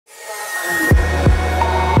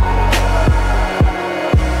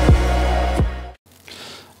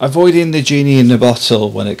avoiding the genie in the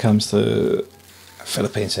bottle when it comes to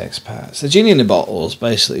Philippines expats. The genie in the bottle is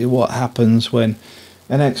basically what happens when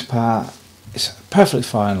an expat is perfectly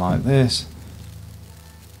fine like this,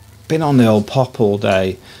 been on the old pop all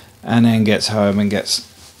day, and then gets home and gets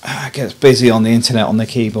busy on the internet on the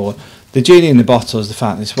keyboard. The genie in the bottle is the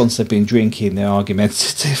fact that once they've been drinking, they're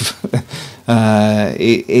argumentative.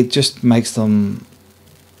 It just makes them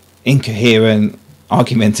incoherent,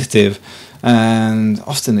 argumentative, and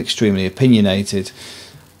often extremely opinionated.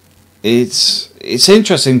 It's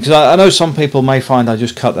interesting because I know some people may find I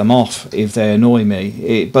just cut them off if they annoy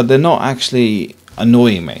me, but they're not actually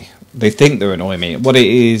annoying me. They think they're annoying me. What it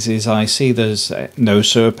is I see there's no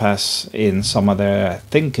surpass in some of their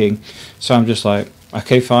thinking, so I'm just like,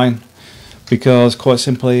 okay, fine, because quite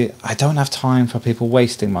simply I don't have time for people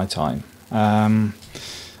wasting my time.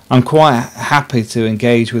 I'm quite happy to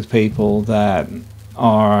engage with people that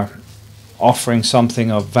are offering something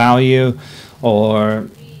of value or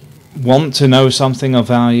want to know something of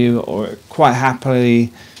value, or quite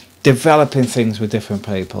happily developing things with different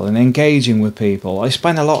people and engaging with people. I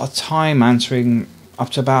spend a lot of time answering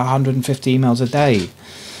up to about 150 emails a day.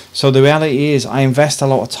 So the reality is I invest a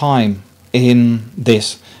lot of time in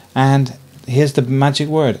this, and here's the magic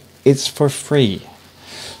word: it's for free.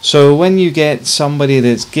 So when you get somebody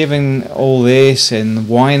that's giving all this and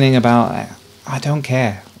whining about it, I don't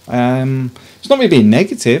care. It's not me being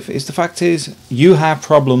negative. It's the fact is you have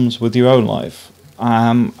problems with your own life.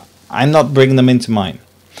 I'm not bringing them into mine.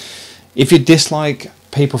 If you dislike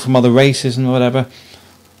people from other races and whatever,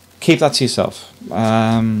 keep that to yourself.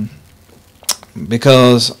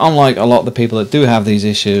 Because unlike a lot of the people that do have these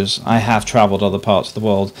issues, I have travelled other parts of the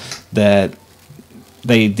world that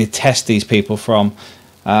they detest these people from.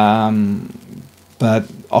 But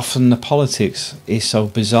often the politics is so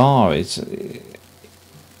bizarre.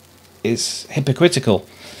 It's hypocritical.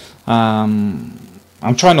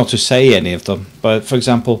 I'm trying not to say any of them, but for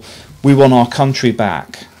example, we want our country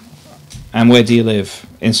back, and where do you live?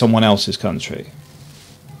 In someone else's country.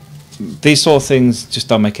 These sort of things just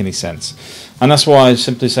don't make any sense, and that's why I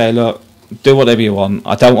simply say, look, do whatever you want.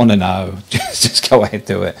 I don't want to know. Just go ahead,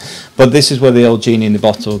 do it. But this is where the old genie in the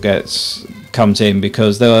bottle comes in,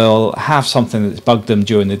 because they'll have something that's bugged them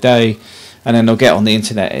during the day, and then they'll get on the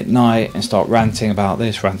internet at night and start ranting about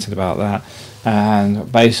this, ranting about that,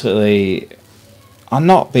 and basically are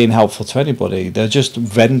not being helpful to anybody. They're just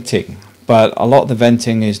venting, but a lot of the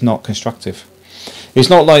venting is not constructive. It's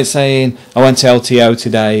not like saying, I went to LTO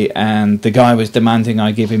today and the guy was demanding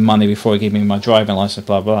I give him money before he gave me my driving license,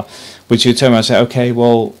 blah, blah, which you turn around and say, okay,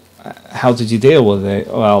 well, how did you deal with it?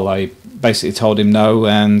 Well, I basically told him no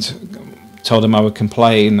and told him I would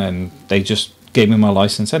complain, and they just gave me my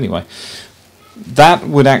license anyway. That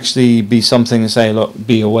would actually be something to say, look,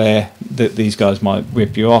 be aware that these guys might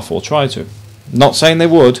rip you off or try to. Not saying they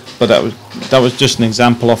would, but that was just an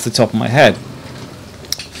example off the top of my head.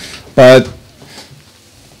 But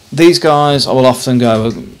these guys will often go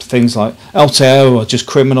with things like LTO or just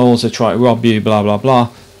criminals that try to rob you, blah, blah, blah.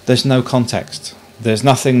 There's no context. There's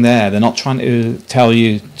nothing there. They're not trying to tell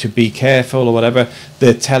you to be careful or whatever.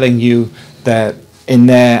 They're telling you that, in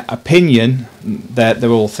their opinion, that they're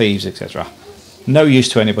all thieves, etc. No use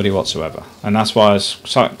to anybody whatsoever. And that's why I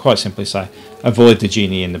quite simply say, avoid the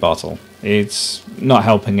genie in the bottle. It's not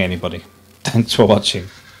helping anybody. Thanks for watching.